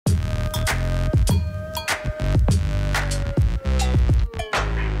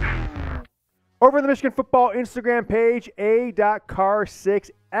Over on the Michigan football Instagram page,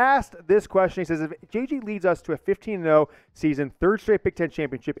 a.car6 asked this question. He says, if JJ leads us to a 15-0 season, third straight Big Ten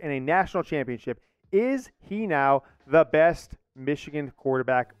championship, and a national championship, is he now the best Michigan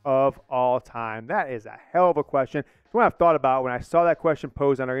quarterback of all time? That is a hell of a question. It's one I've thought about. When I saw that question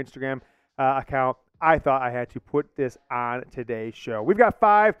posed on our Instagram account, I thought I had to put this on today's show. We've got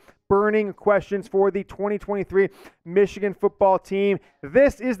 5 burning questions for the 2023 Michigan football team.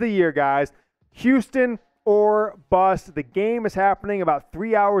 This is the year, guys. Houston or bust. The game is happening about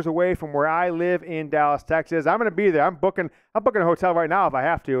 3 hours away from where I live in Dallas, Texas. I'm going to be there. I'm booking a hotel right now if I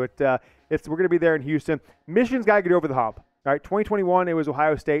have to. We're going to be there in Houston. Michigan's got to get over the hump. All right, 2021, it was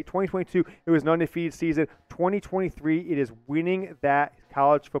Ohio State. 2022, it was an undefeated season. 2023, it is winning that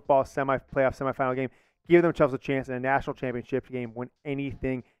college football playoff semifinal game. Give themselves a chance in a national championship game when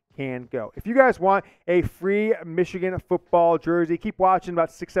anything can go. If you guys want a free Michigan football jersey, keep watching. About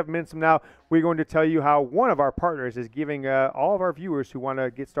 6-7 minutes from now, we're going to tell you how one of our partners is giving all of our viewers who want to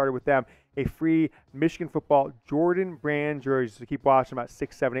get started with them a free Michigan football Jordan brand jersey. So keep watching. About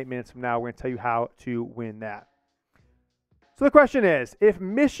 6, 7, 8 minutes from now, we're going to tell you how to win that. So the question is, if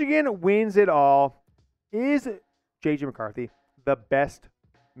Michigan wins it all, is JJ McCarthy the best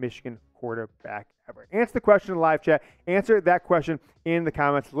Michigan quarterback ever? Answer the question in the live chat. Answer that question in the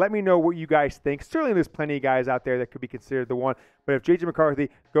comments. Let me know what you guys think. Certainly there's plenty of guys out there that could be considered the one. But if JJ McCarthy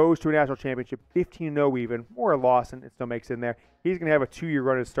goes to a national championship, 15-0 even, or a loss, and it still makes it in there, he's going to have a 2-year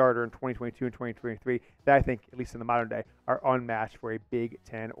run as starter in 2022 and 2023 that I think, at least in the modern day, are unmatched for a Big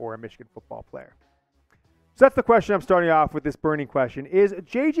Ten or a Michigan football player. So that's the question I'm starting off with, this burning question. Is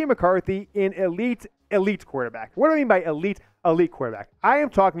JJ McCarthy an elite quarterback? What do I mean by elite quarterback? I am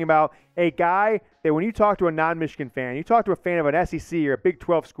talking about a guy that when you talk to a non-Michigan fan, you talk to a fan of an SEC or a Big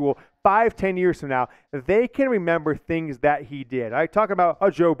 12 school 5-10 years from now, they can remember things that he did. I talk about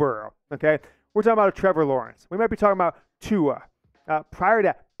a Joe Burrow, okay? We're talking about a Trevor Lawrence. We might be talking about Tua. Prior to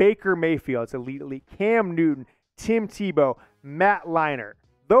that, Baker Mayfield's elite. Cam Newton, Tim Tebow, Matt Leinart.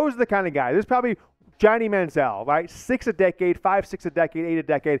 Those are the kind of guys. There's probably Johnny Manziel, right? 6 a decade, 5, 6 a decade, 8 a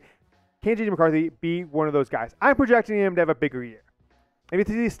decade. Can JJ McCarthy be one of those guys? I'm projecting him to have a bigger year. If you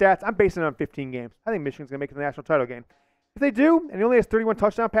see these stats, I'm basing it on 15 games. I think Michigan's going to make it to the national title game. If they do, and he only has 31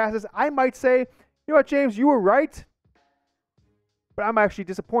 touchdown passes, I might say, you know what, James, you were right. But I'm actually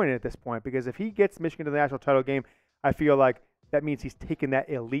disappointed at this point because if he gets Michigan to the national title game, I feel like that means he's taken that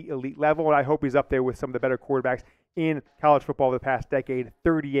elite level, and I hope he's up there with some of the better quarterbacks in college football over the past decade.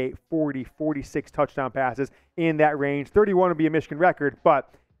 38, 40, 46 touchdown passes in that range. 31 would be a Michigan record,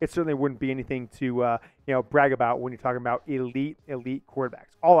 but it certainly wouldn't be anything to brag about when you're talking about elite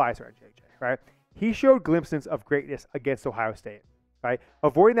quarterbacks. All eyes are on JJ, right? He showed glimpses of greatness against Ohio State, right?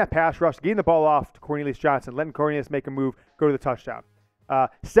 Avoiding that pass rush, getting the ball off to Cornelius Johnson, letting Cornelius make a move, go to the touchdown.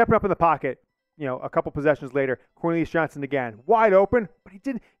 Stepping up in the pocket, a couple possessions later, Cornelius Johnson again, wide open, but he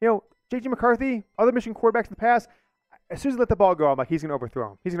didn't, JJ McCarthy, other Michigan quarterbacks in the past, as soon as he let the ball go, I'm like, he's going to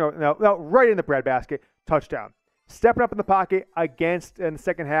overthrow him. He's going to, right in the breadbasket, touchdown. Stepping up in the pocket against, in the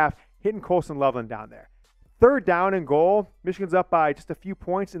second half, hitting Colson Loveland down there. Third down and goal, Michigan's up by just a few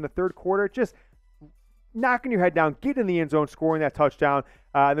points in the third quarter, just knocking your head down, getting in the end zone, scoring that touchdown.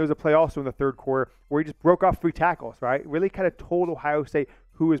 And there was a play also in the third quarter where he just broke off 3 tackles, right? Really kind of told Ohio State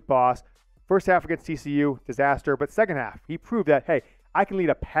who is boss. First half against TCU, disaster. But second half, he proved that, hey, I can lead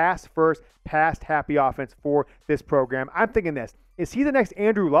a pass-first, pass-happy offense for this program. I'm thinking this. Is he the next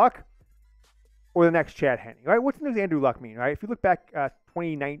Andrew Luck or the next Chad Henne, right? What does Andrew Luck mean, right? If you look back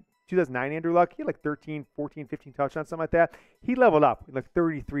 2009 Andrew Luck, he had like 13, 14, 15 touchdowns, something like that. He leveled up, like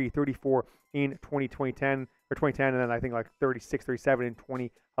 33, 34 in 2010, and then I think like 36, 37 in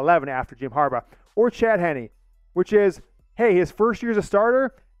 2011 after Jim Harbaugh. Or Chad Henne, which is, hey, his first year as a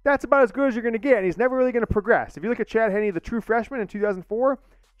starter, that's about as good as you're going to get, and he's never really going to progress. If you look at Chad Henne, the true freshman in 2004,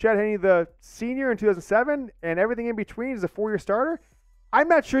 Chad Henne, the senior in 2007, and everything in between is a 4-year starter, I'm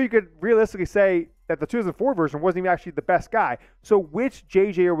not sure you could realistically say that the 2004 version wasn't even actually the best guy. So which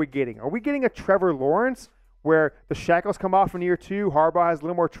JJ are we getting? Are we getting a Trevor Lawrence where the shackles come off in year 2, Harbaugh has a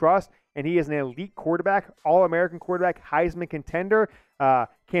little more trust, and he is an elite quarterback, All-American quarterback, Heisman contender,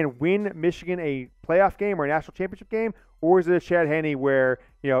 can win Michigan a playoff game or a national championship game? Or is it a Chad Henne where,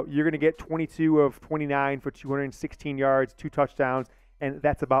 you're going to get 22 of 29 for 216 yards, 2 touchdowns, and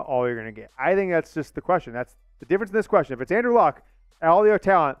that's about all you're going to get? I think that's just the question. That's the difference in this question. If it's Andrew Luck, all the other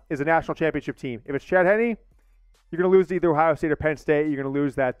talent is a national championship team. If it's Chad Henne, you're going to lose to either Ohio State or Penn State. You're going to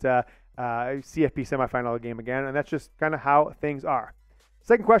lose that CFP semifinal game again, and that's just kind of how things are.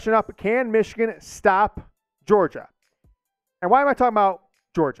 Second question up, can Michigan stop Georgia? And why am I talking about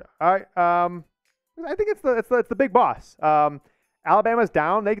Georgia? All right, I think it's the big boss. Alabama's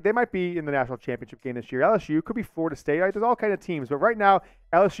down. They might be in the national championship game this year. LSU could be Florida State. Right? There's all kinds of teams. But right now,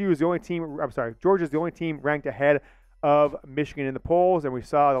 LSU is the only team. I'm sorry, Georgia's the only team ranked ahead of Michigan in the polls. And we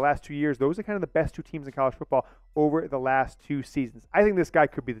saw the last 2 years, those are kind of the best two teams in college football over the last 2 seasons. I think this guy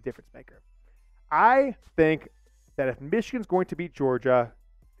could be the difference maker. I think that if Michigan's going to beat Georgia,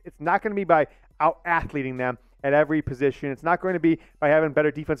 it's not going to be by out-athleting them at every position. It's not going to be by having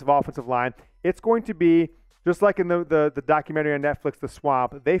better defensive offensive line. It's going to be just like in the documentary on Netflix, The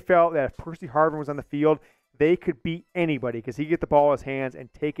Swamp. They felt that if Percy Harvin was on the field, they could beat anybody because he could get the ball in his hands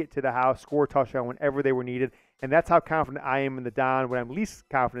and take it to the house, score a touchdown whenever they were needed. And that's how confident I am in the Don. What I'm least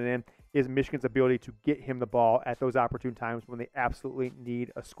confident in is Michigan's ability to get him the ball at those opportune times when they absolutely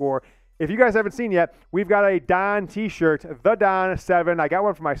need a score. If you guys haven't seen yet, we've got a Don t-shirt, the Don 7. I got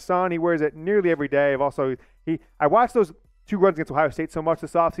one for my son. He wears it nearly every day. I watched those 2 runs against Ohio State so much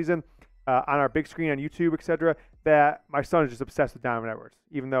this offseason on our big screen on YouTube, etc., that my son is just obsessed with Donovan Edwards,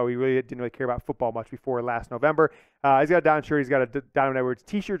 even though he didn't really care about football much before last November. He's got a Don shirt. He's got a Donovan Edwards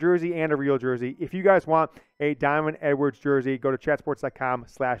t-shirt jersey and a real jersey. If you guys want a Donovan Edwards jersey, go to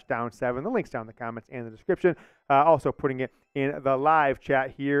chatsports.com/down7. The link's down in the comments and the description. Also putting it in the live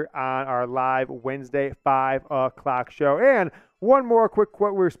chat here on our live Wednesday 5 o'clock show. And one more quick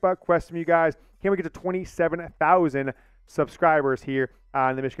question from you guys. Can we get to 27,000 subscribers here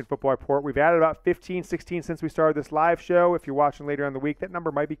on the Michigan Football Report? We've added about 15, 16 since we started this live show. If you're watching later in the week, that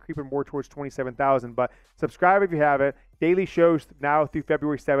number might be creeping more towards 27,000. But subscribe if you haven't. Daily shows now through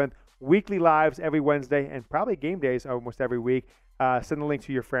February 7th. Weekly lives every Wednesday and probably game days almost every week. Send the link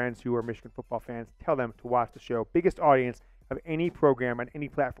to your friends who are Michigan football fans. Tell them to watch the show. Biggest audience of any program on any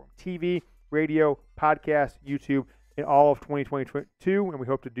platform. TV, radio, podcast, YouTube in all of 2022. And we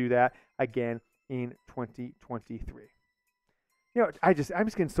hope to do that again in 2023. You know, I'm just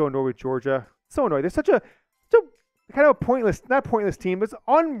getting so annoyed with Georgia. So annoyed. They're such a kind of a pointless, not pointless team, but it's an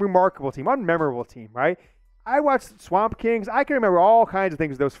unremarkable team, unmemorable team, right? I watched Swamp Kings. I can remember all kinds of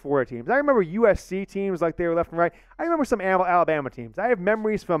things with those Florida teams. I remember USC teams like they were left and right. I remember some Alabama teams. I have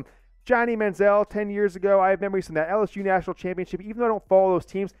memories from Johnny Manziel 10 years ago. I have memories from that LSU National Championship. Even though I don't follow those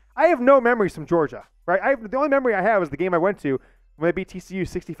teams, I have no memories from Georgia, right? The only memory I have is the game I went to when they beat TCU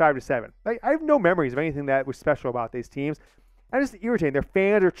 65-7. I have no memories of anything that was special about these teams. I'm just irritating. Their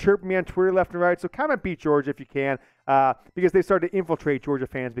fans are chirping me on Twitter left and right. So comment beat Georgia if you can, because they started to infiltrate Georgia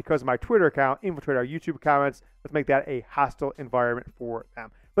fans because of my Twitter account, infiltrate our YouTube comments. Let's make that a hostile environment for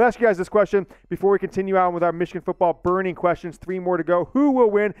them. Let's ask you guys this question before we continue on with our Michigan football burning questions. 3 more to go. Who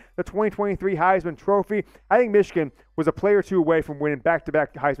will win the 2023 Heisman Trophy? I think Michigan was a play or 2 away from winning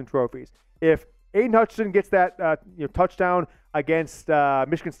back-to-back Heisman trophies. If Aiden Hutchinson gets that touchdown against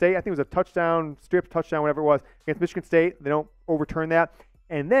Michigan State, I think it was a touchdown, strip touchdown, whatever it was, against Michigan State. They don't overturn that.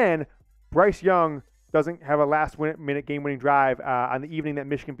 And then Bryce Young doesn't have a last-minute game-winning drive on the evening that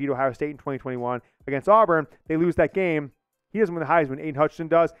Michigan beat Ohio State in 2021 against Auburn. They lose that game. He doesn't win the Heisman. Aiden Hutchinson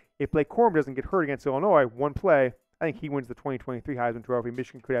does. If Blake Corum doesn't get hurt against Illinois, one play, I think he wins the 2023 Heisman Trophy.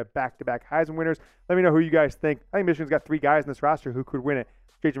 Michigan could have back-to-back Heisman winners. Let me know who you guys think. I think Michigan's got 3 guys in this roster who could win it.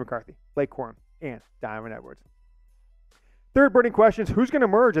 JJ McCarthy, Blake Corum, and Donovan Edwards. Third burning question is who's going to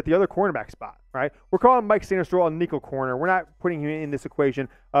emerge at the other cornerback spot, right? We're calling Mike Sanderstroll a nickel corner. We're not putting him in this equation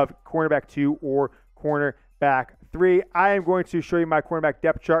of cornerback 2 or cornerback 3. I am going to show you my cornerback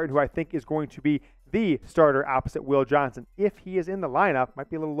depth chart and who I think is going to be the starter opposite Will Johnson. If he is in the lineup, might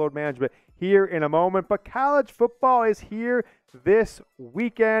be a little load management here in a moment, but college football is here this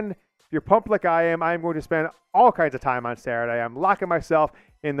weekend. If you're pumped like I am going to spend all kinds of time on Saturday. I'm locking myself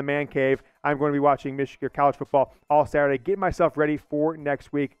in the man cave. I'm going to be watching Michigan college football all Saturday, getting myself ready for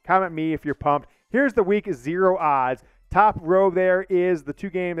next week. Comment me if you're pumped. Here's the week 0 odds. Top row there is the 2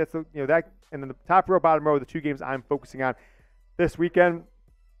 games. That's that, and then the top row, bottom row, the 2 games I'm focusing on this weekend.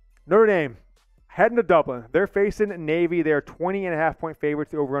 Notre Dame heading to Dublin. They're facing Navy. They're 20.5-point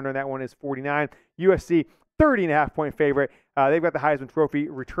favorites. The over-under on that one is 49. USC 30.5-point favorite. They've got the Heisman Trophy,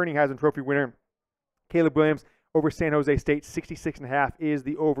 returning Heisman Trophy winner, Caleb Williams, over San Jose State. 66.5 is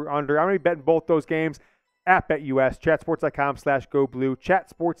the over-under. I'm going to be betting both those games at BetUS. Chatsports.com/GoBlue.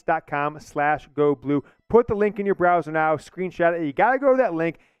 Chatsports.com/GoBlue. Put the link in your browser now. Screenshot it. You got to go to that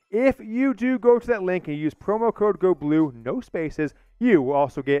link. If you do go to that link and use promo code GoBlue, no spaces, you will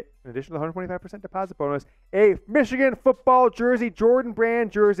also get an additional 125% deposit bonus, a Michigan football jersey, Jordan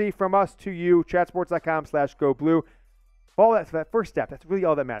brand jersey from us to you. Chatsports.com/GoBlue. Follow that for that first step. That's really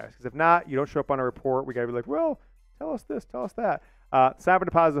all that matters. Because if not, you don't show up on a report. We got to be like, well, tell us this, tell us that. Sign up for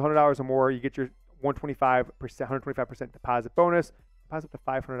deposit $100 or more. You get your 125% deposit bonus. Deposit up to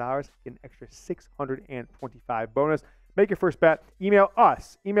 $500, get an extra $625 bonus. Make your first bet. Email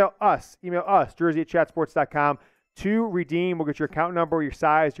us, jersey@chatsports.com To redeem, we'll get your account number, your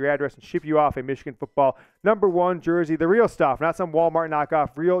size, your address, and ship you off a Michigan football #1 jersey, the real stuff, not some Walmart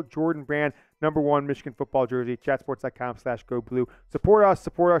knockoff, real Jordan brand #1 Michigan football jersey. Chatsports.com/GoBlue. Support us,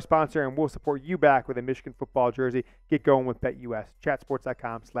 support our sponsor, and we'll support you back with a Michigan football jersey. Get going with BetUS.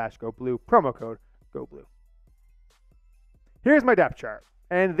 Chatsports.com/GoBlue. Promo code GoBlue. Here's my depth chart,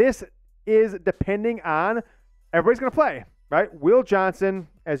 and this is depending on everybody's going to play. Right, Will Johnson,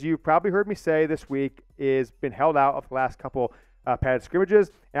 as you've probably heard me say this week, is been held out of the last couple padded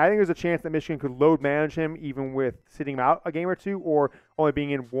scrimmages, and I think there's a chance that Michigan could load manage him even with sitting him out a game or two, or only being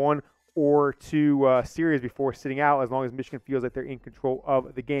in 1 or 2 series before sitting out, as long as Michigan feels like they're in control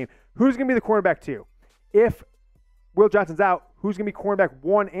of the game. Who's going to be the cornerback 2? If Will Johnson's out, who's going to be cornerback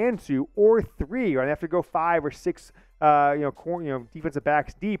 1 and 2 or 3? Or they have to go 5 or 6, defensive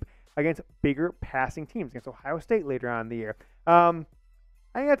backs deep against bigger passing teams, against Ohio State later on in the year. I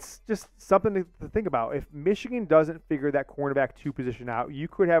think that's just something to think about. If Michigan doesn't figure that cornerback 2 position out, you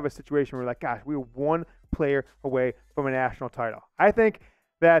could have a situation where, like, gosh, we were 1 player away from a national title. I think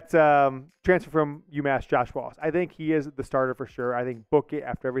that transfer from UMass, Josh Wallace, I think he is the starter for sure. I think book it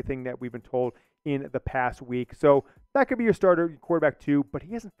after everything that we've been told in the past week. So that could be your starter, your quarterback 2, but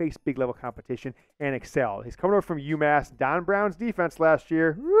he hasn't faced big level competition and excelled. He's coming over from UMass, Don Brown's defense last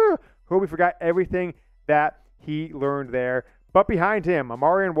year. Hope we forgot everything that he learned there. But behind him,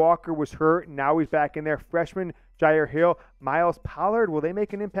 Amarian Walker was hurt. Now he's back in there. Freshman Jair Hill, Miles Pollard. Will they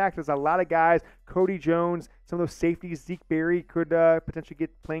make an impact? There's a lot of guys. Cody Jones, some of those safeties. Zeke Berry could potentially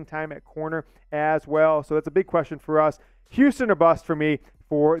get playing time at corner as well. So that's a big question for us. Houston or bust for me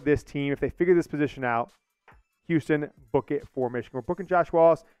for this team. If they figure this position out, Houston, book it for Michigan. We're booking Josh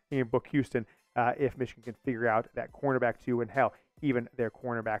Wallace, and you can book Houston if Michigan can figure out that cornerback 2 and, hell, even their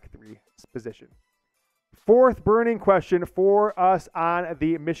cornerback 3 position. Fourth burning question for us on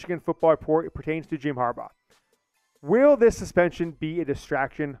the Michigan football report. It pertains to Jim Harbaugh. Will this suspension be a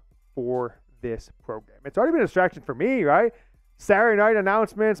distraction for this program? It's already been a distraction for me, right? Saturday night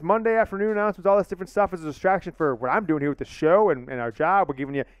announcements, Monday afternoon announcements, all this different stuff is a distraction for what I'm doing here with the show and our job. We're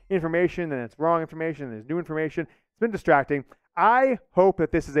giving you information, and it's wrong information, and there's new information. It's been distracting. I hope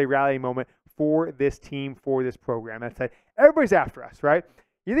that this is a rallying moment for this team, for this program. That's like everybody's after us, right?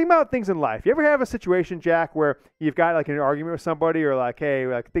 You think about things in life. You ever have a situation, Jack, where you've got like an argument with somebody, or like, hey,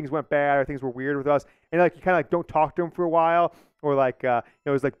 like things went bad or things were weird with us, and like you kind of like don't talk to them for a while, or like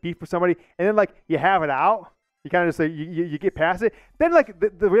it's like beef with somebody, and then like you have it out. You kind of just like you get past it. Then like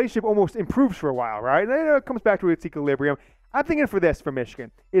the relationship almost improves for a while, right? And then it comes back to its equilibrium. I'm thinking for this for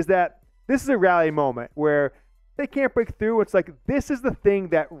Michigan is that this is a rally moment where they can't break through. It's like this is the thing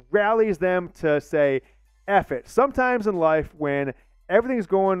that rallies them to say, F it. Sometimes in life when everything's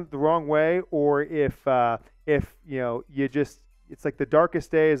going the wrong way, or if you just, it's like the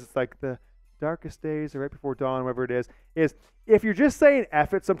darkest days, it's like the darkest days or right before dawn, whatever it is if you're just saying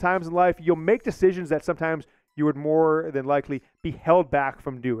F it sometimes in life, you'll make decisions that sometimes you would more than likely be held back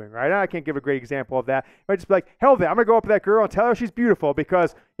from doing, right? I can't give a great example of that. I might just be like, hell with it. I'm going to go up to that girl and tell her she's beautiful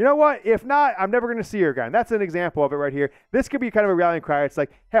because, you know what? If not, I'm never going to see her again. That's an example of it right here. This could be kind of a rallying cry. It's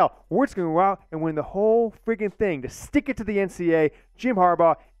like, hell, we're just going to go out and win the whole freaking thing to stick it to the NCAA. Jim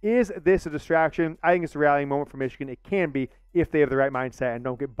Harbaugh, is this a distraction? I think it's a rallying moment for Michigan. It can be if they have the right mindset and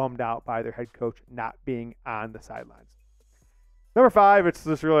don't get bummed out by their head coach not being on the sidelines. Number 5, it's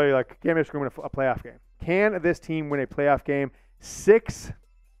just really like, can Michigan win a playoff game? Can this team win a playoff game? 6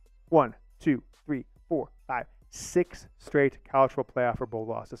 straight college football playoff or bowl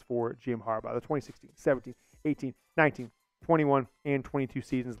losses for Jim Harbaugh. The 2016, 17, 18, 19, 21, and 22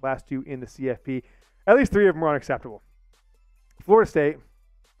 seasons, last 2 in the CFP. At least 3 of them are unacceptable. Florida State,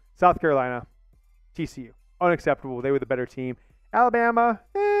 South Carolina, TCU, unacceptable. They were the better team. Alabama,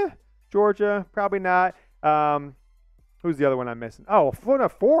 Georgia, probably not. Who's the other one I'm missing? Oh, Florida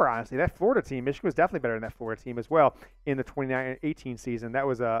 4, honestly. That Florida team, Michigan was definitely better than that Florida team as well in the 2018 season. That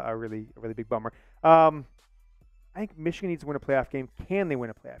was a really big bummer. I think Michigan needs to win a playoff game. Can they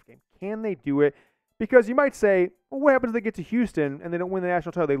win a playoff game? Can they do it? Because you might say, well, what happens if they get to Houston and they don't win the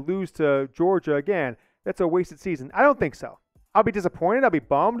national title? They lose to Georgia again. That's a wasted season. I don't think so. I'll be disappointed. I'll be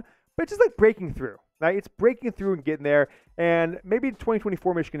bummed. But it's just like breaking through. Right? It's breaking through and getting there. And maybe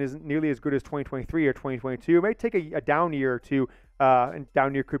 2024 Michigan isn't nearly as good as 2023 or 2022. It may take a down year or two, and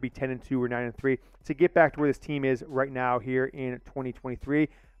down year could be 10-2 or 9-3 to get back to where this team is right now here in 2023.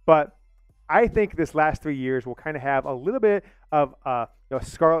 But I think this last 3 years will kind of have a little bit of a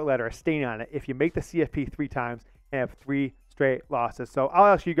scarlet letter, a stain on it, if you make the CFP 3 times and have 3 straight losses. So I'll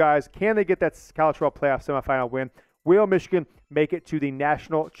ask you guys, can they get that college football playoff semifinal win? Will Michigan make it to the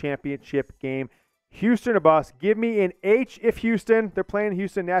national championship game? Houston or bust. Give me an H if Houston. They're playing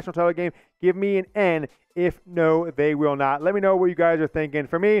Houston national title game. Give me an N if no, they will not. Let me know what you guys are thinking.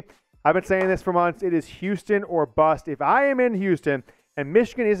 For me, I've been saying this for months. It is Houston or bust. If I am in Houston and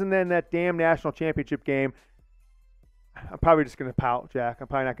Michigan isn't in that damn national championship game, I'm probably just going to pout, Jack. I'm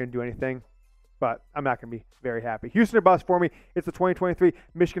probably not going to do anything, but I'm not going to be very happy. Houston or bust for me. It's the 2023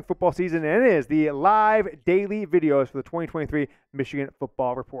 Michigan football season, and it is the live daily videos for the 2023 Michigan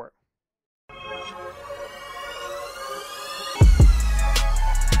Football Report.